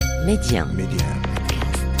Média.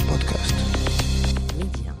 Podcast.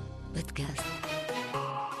 Média. Podcast.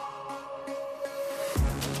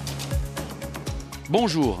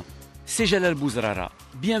 Bonjour, c'est Jalal Bouzrara.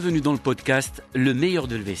 Bienvenue dans le podcast Le meilleur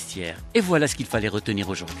de le vestiaire. Et voilà ce qu'il fallait retenir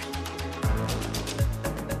aujourd'hui.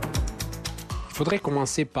 Il faudrait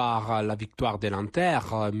commencer par la victoire de l'Inter,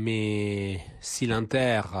 mais si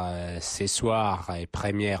l'Inter, ce soir, est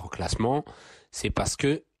première au classement, c'est parce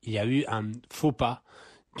qu'il y a eu un faux pas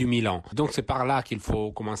du Milan. Donc c'est par là qu'il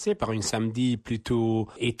faut commencer, par une samedi plutôt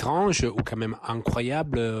étrange ou quand même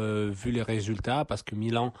incroyable vu les résultats, parce que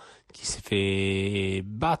Milan qui s'est fait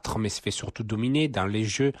battre, mais s'est fait surtout dominer dans les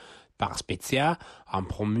jeux par Spezia, un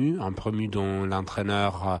promu dont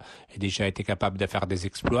l'entraîneur a déjà été capable de faire des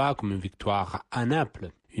exploits, comme une victoire à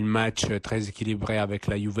Naples. Un match très équilibré avec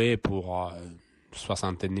la Juve pour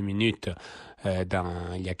soixantaine de minutes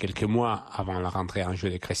il y a quelques mois avant la rentrée en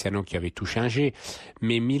jeu de Cristiano qui avait tout changé.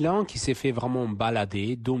 Mais Milan qui s'est fait vraiment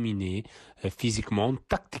balader, dominer physiquement,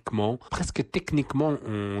 tactiquement, presque techniquement,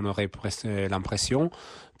 on aurait presque l'impression,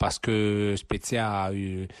 parce que Spezia a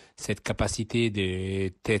eu cette capacité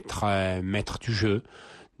d'être maître du jeu,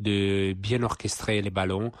 de bien orchestrer les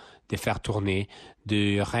ballons, de faire tourner,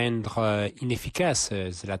 de rendre inefficace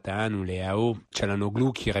Zlatan ou Leao,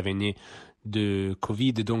 Çalhanoğlu qui revenait de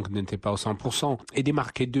Covid, donc n'était pas au 100%, et de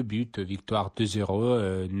marquer 2 buts, victoire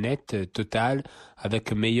 2-0, net, total,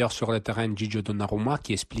 avec meilleur sur le terrain Gigio Donnarumma,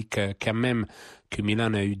 qui explique quand même que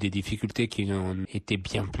Milan a eu des difficultés qui ont été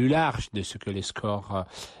bien plus larges de ce que les scores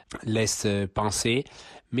laissent penser,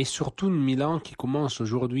 mais surtout Milan qui commence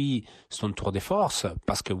aujourd'hui son tour de force,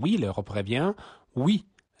 parce que oui, l'Europe revient, oui,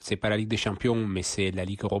 c'est pas la Ligue des Champions, mais c'est la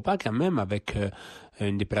Ligue Europa quand même, avec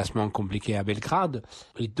un déplacement compliqué à Belgrade.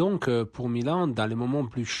 Et donc, pour Milan, dans les moments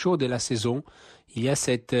plus chauds de la saison, il y a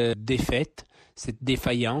cette défaite, cette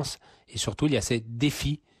défaillance, et surtout, il y a ce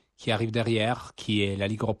défi qui arrive derrière, qui est la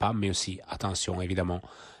Ligue Europa, mais aussi, attention, évidemment,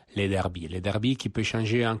 les derbys. Les derbys qui peuvent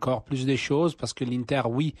changer encore plus des choses, parce que l'Inter,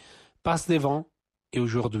 oui, passe devant, et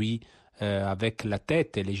aujourd'hui, avec la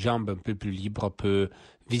tête et les jambes un peu plus libres, peut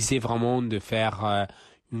viser vraiment de faire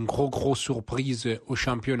une grosse surprise au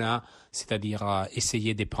championnat, c'est-à-dire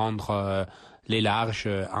essayer de prendre les larges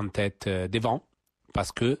en tête devant,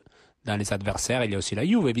 parce que dans les adversaires, il y a aussi la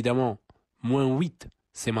Juve, évidemment, moins 8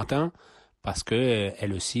 ce matin, parce que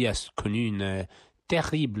elle aussi a connu une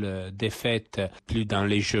terrible défaite, plus dans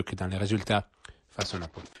les jeux que dans les résultats, face au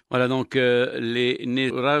Napoli. Voilà donc les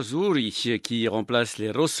Nerazzurri qui remplacent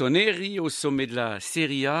les Rossoneri au sommet de la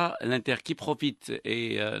Serie A. L'Inter qui profite,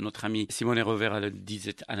 et notre ami Simone Rovera le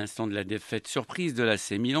disait à l'instant, de la défaite surprise de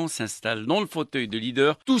l'AC Milan, s'installe dans le fauteuil de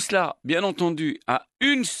leader. Tout cela, bien entendu, à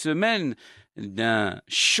une semaine d'un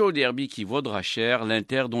chaud derby qui vaudra cher.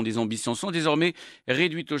 L'Inter, dont les ambitions sont désormais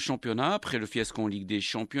réduites au championnat après le fiasco en Ligue des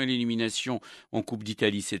Champions et l'élimination en Coupe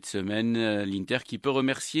d'Italie cette semaine. L'Inter qui peut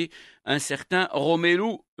remercier un certain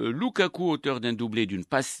Romelu Lukaku, auteur d'un doublé, d'une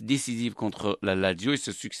passe décisive contre la Lazio, et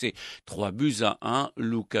ce succès 3-1.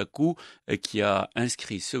 Lukaku qui a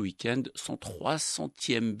inscrit ce week-end son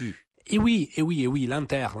 300e but. Et oui,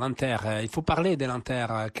 l'Inter. Il faut parler de l'Inter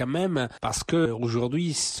quand même, parce que aujourd'hui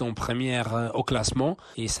ils sont premières au classement,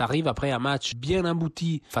 et ça arrive après un match bien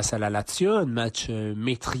abouti face à la Lazio, un match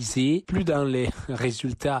maîtrisé, plus dans les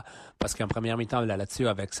résultats, parce qu'en première mi-temps, la Lazio,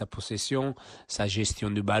 avec sa possession, sa gestion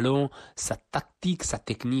du ballon, sa tactique, sa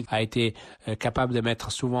technique, a été capable de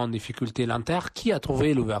mettre souvent en difficulté l'Inter, qui a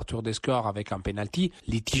trouvé l'ouverture des scores avec un penalty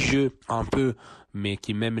litigieux un peu, mais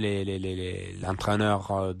qui même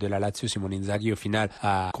l'entraîneur de la Lazio, Simone Rovera, au final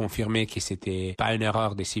a confirmé que c'était pas une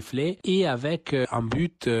erreur de siffler, et avec un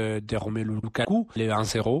but de Romelu Lukaku, le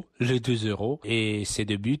 1-0, le 2-0, et ces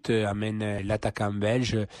 2 buts amènent l'attaquant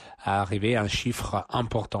belge à arriver à un chiffre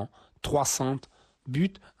important, 300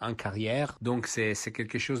 buts en carrière. Donc c'est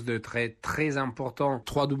quelque chose de très important.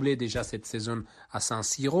 3 doublés déjà cette saison à San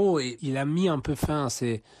Siro, et il a mis un peu fin à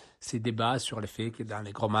ces débats sur le fait que dans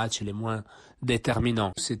les gros matchs les moins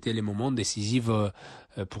déterminants, c'était les moments décisifs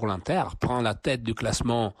pour l'Inter. Prend la tête du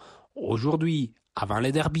classement aujourd'hui, avant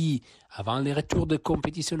les derbys, avant les retours de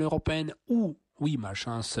compétition européenne, où, oui,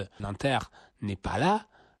 malchance, l'Inter n'est pas là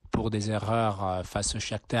pour des erreurs face au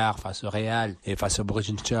Shakhtar, face au Real et face au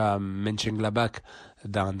Borussia Mönchengladbach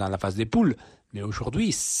dans la phase des poules. Mais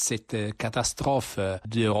aujourd'hui, cette catastrophe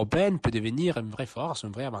européenne peut devenir une vraie force, un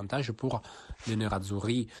vrai avantage pour les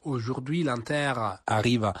Nerazzurri. Aujourd'hui, l'Inter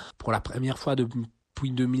arrive pour la première fois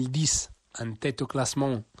depuis 2010 en tête au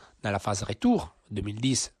classement dans la phase retour.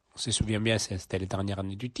 2010, on se souvient bien, c'était les dernières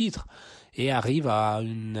années du titre, et arrive à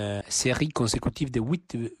une série consécutive de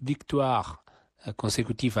 8 victoires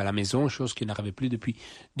consécutifs à la maison, chose qui n'arrivait plus depuis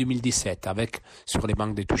 2017, avec sur les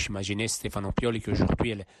bancs des touches imaginées Stefano Pioli qui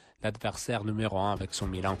aujourd'hui est l'adversaire numéro 1 avec son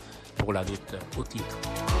Milan pour la lutte au titre.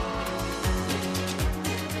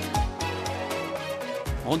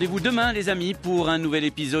 Rendez-vous demain les amis pour un nouvel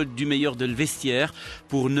épisode du meilleur de le vestiaire.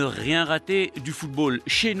 Pour ne rien rater du football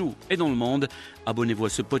chez nous et dans le monde, abonnez-vous à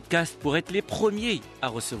ce podcast pour être les premiers à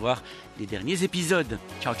recevoir les derniers épisodes.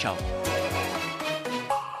 Ciao ciao.